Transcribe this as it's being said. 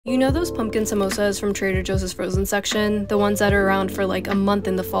You know those pumpkin samosas from Trader Joe's frozen section? The ones that are around for like a month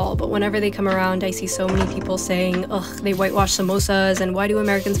in the fall, but whenever they come around, I see so many people saying, ugh, they whitewash samosas, and why do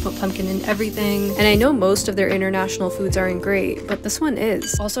Americans put pumpkin in everything? And I know most of their international foods aren't great, but this one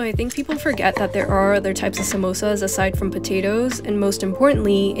is. Also, I think people forget that there are other types of samosas aside from potatoes, and most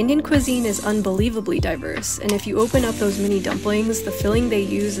importantly, Indian cuisine is unbelievably diverse, and if you open up those mini dumplings, the filling they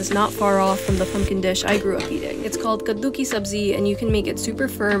use is not far off from the pumpkin dish I grew up eating. It's called Kaddu ki Sabzi, and you can make it super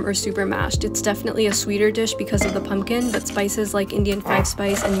firm or super mashed. It's definitely a sweeter dish because of the pumpkin, but spices like Indian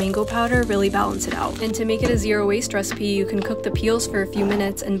 5-spice and mango powder really balance it out. And to make it a zero waste recipe, you can cook the peels for a few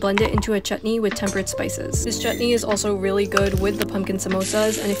minutes and blend it into a chutney with tempered spices. This chutney is also really good with the pumpkin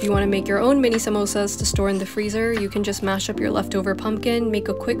samosas, and if you want to make your own mini samosas to store in the freezer, you can just mash up your leftover pumpkin, make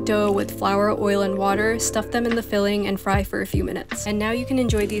a quick dough with flour, oil, and water, stuff them in the filling, and fry for a few minutes. And now you can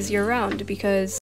enjoy these year-round because